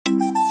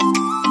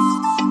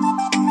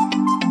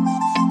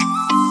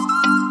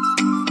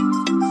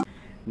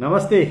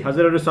नमस्ते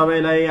हजुरहरु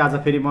सबैलाई। आज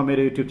फेरि म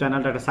मेरो युट्युब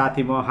च्यानल डाटा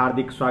साथी म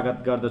हार्दिक स्वागत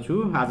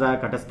गर्दछु। आज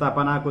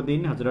घटस्थापनाको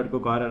दिन हजुरहरुको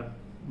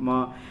घरमा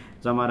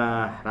जमरा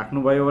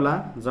राख्नुभयो होला।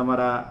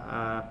 जमरा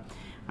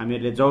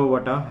हामीहरूले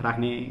जौबाट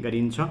राख्ने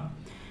गरिन्छ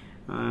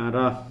र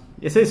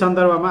यसै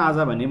सन्दर्भमा आज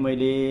भने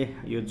मैले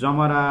यो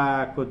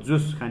जमराको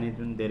जुस खाने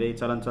जुन धेरै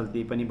चलन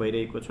चल्ती पनि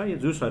भइरहेको छ,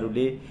 यो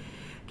जुसहरूले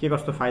के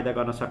कस्तो फाइदा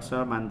गर्न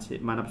सक्छ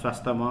मानव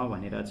स्वास्थ्यमा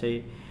भनेर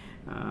चाहिँ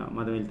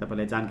मैले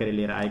तपाईलाई जानकारी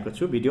लिएर आएको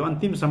छु। भिडियो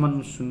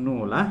अन्तिमसम्म सुन्नु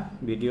होला।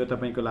 भिडियो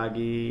तपाईको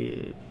लागि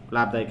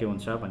लाभदायक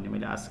हुन्छ भन्ने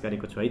मैले आशा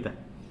गरेको छु है त।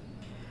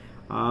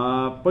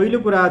 पहिलो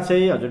कुरा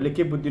चाहिँ हजुरले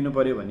के बुझ्दिनु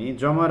पर्यो भने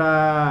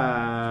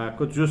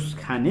जमराको जुस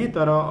खाने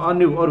तर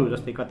अरू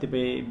जस्तै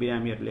कतिपय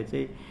बिरामीहरूले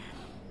चाहिँ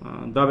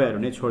दबाईहरू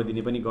नै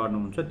छोडिदिने पनि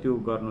गर्नुहुन्छ। त्यो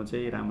गर्नु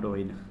चाहिँ राम्रो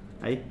होइन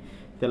है।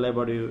 त्यसलाई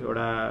बढी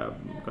एउटा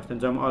कस्तो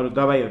अरू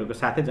दबाईहरूको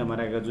साथै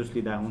जमराको जुस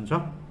लिँदा हुन्छ।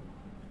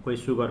 कोही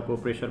सुगरको,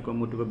 प्रेसरको,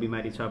 मुटुको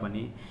बिमारी छ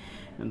भने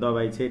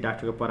दबाई चाहिँ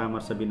डाक्टरको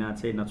परामर्श बिना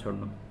चाहिँ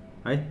नछोड्नु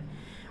है।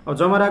 अब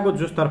जमराको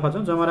जुसतर्फ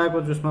छ।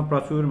 जमराको जुसमा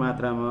प्रचुर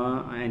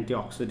मात्रामा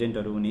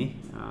एन्टिअक्सिडेन्टहरू हुने,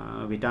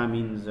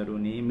 भिटामिन्सहरू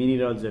हुने,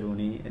 मिनरल्सहरू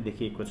हुने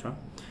देखिएको छ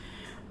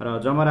र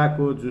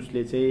जमराको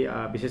जुसले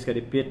चाहिँ विशेष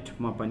गरी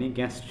पेटमा पनि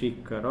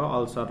ग्यास्ट्रिक र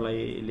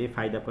अल्सरले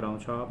फाइदा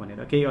पुर्याउँछ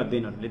भनेर केही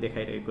अध्ययनहरूले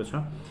देखाइरहेको छ।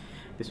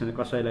 त्यसमा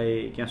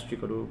कसैलाई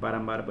ग्यास्ट्रिकहरू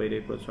बारम्बार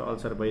भइरहेको छ,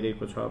 अल्सर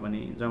भइरहेको छ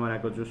भने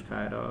जमराको जुस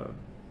खाएर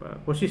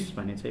कोसिस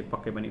भने चाहिँ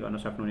पक्कै पनि गर्न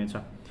सक्नुहुनेछ।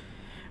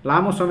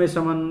 लामो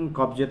समयसम्म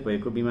कब्जियत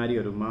भएको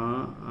बिमारीहरूमा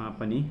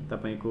पनि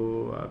तपाईको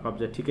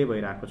कब्जियत ठिकै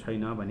भइरहेको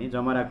छैन भने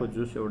जमराको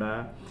जुस एउटा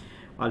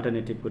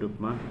अल्टरनेटिभको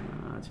रूपमा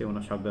चाहिँ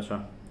हुन सक्दछ।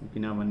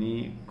 किनभने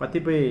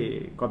कतिपय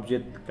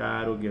कब्जियतका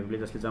रोगीहरूले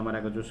जसले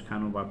जमराको जुस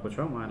खानु भएको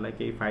छ उहाँहरूलाई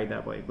केही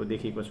फाइदा भएको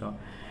देखिएको छ,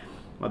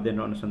 अध्ययन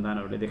र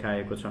अनुसन्धानहरूले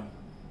देखाएको छ।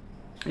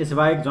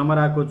 यसबाहेक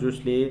जमराको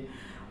जुसले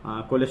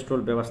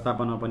कोलेस्ट्रोल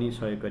व्यवस्थापनमा पनि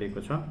सहयोग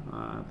गरेको छ।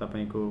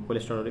 तपाईको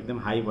कोलेस्ट्रोल एकदम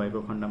हाई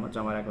भएको खण्डमा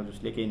जमराको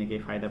जुसले केही न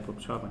केही फाइदा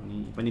पुग्छ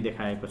भन्ने पनि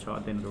देखाएको छ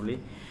अध्ययनहरूले।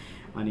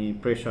 अनि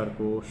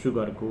प्रेसरको,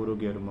 सुगरको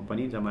रोगीहरूमा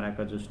पनि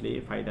जमराको जुसले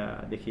फाइदा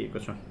देखिएको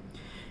छ।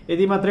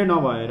 यदि मात्रै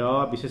नभएर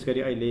विशेष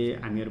गरी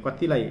अहिले हामीहरू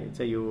कतिलाई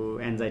चाहिँ यो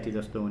एन्जाइटी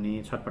जस्तो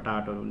हुने,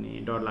 छटपटाहटहरू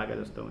हुने, डर लागे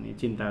जस्तो हुने,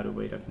 चिन्ताहरू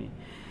भइराख्ने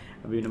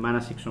विभिन्न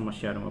मानसिक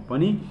समस्याहरूमा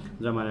पनि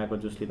जमराको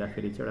जुस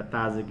लिँदाखेरि चाहिँ एउटा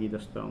ताजगी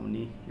जस्तो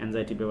आउने,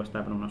 एन्जाइटी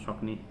व्यवस्थापन हुन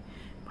सक्ने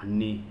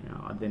भन्ने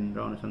अध्ययन र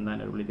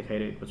अनुसन्धानहरूले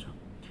देखाइरहेको छ।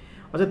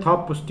 अझै थप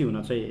पुष्टि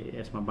हुन चाहिँ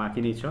यसमा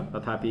बाँकी नै छ।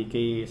 तथापि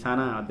केही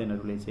साना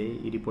अध्ययनहरूले चाहिँ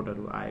यी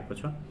रिपोर्टहरू आएको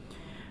छ।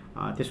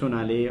 त्यसो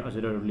हुनाले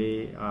हजुरहरूले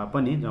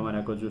पनि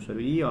जमराको जुसहरू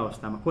यी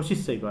अवस्थामा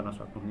कोसिस चाहिँ गर्न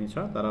सक्नुहुनेछ।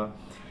 तर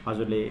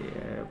हजुरले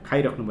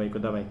खाइराख्नु भएको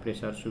दबाई,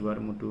 प्रेसर, सुगर,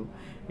 मुटु,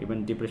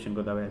 इभन डिप्रेसनको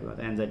दबाईहरू,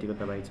 एन्जाइटीको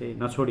दबाई चाहिँ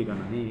नछोडिकन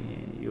नै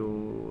यो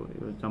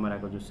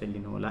जमराको जुस चाहिँ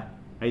लिनु होला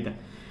है त।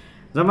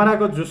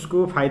 जमराको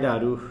जुसको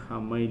फाइदाहरू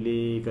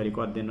मैले गरेको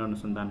अध्ययन र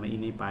अनुसन्धानमा यी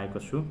नै पाएको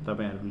छु।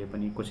 तपाईहरूले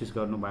पनि कोसिस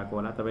गर्नु भएको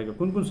होला। तपाईको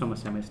कुन कुन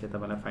समस्यामा यसले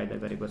तपाईलाई फाइदा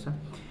गरेको छ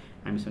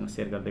हामीसँग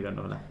सेयर गर्दै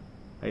गर्नुहोला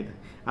है त।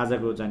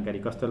 आजको जानकारी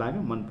कस्तो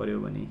लाग्यो, मन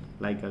पर्यो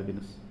भने लाइक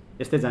गरिदिनुस्।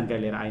 यस्तै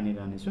जानकारी लिएर आइ नै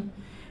रहनेछु।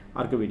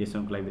 अर्को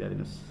भिडियोसम्मको लागि बिदा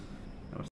दिनुस्।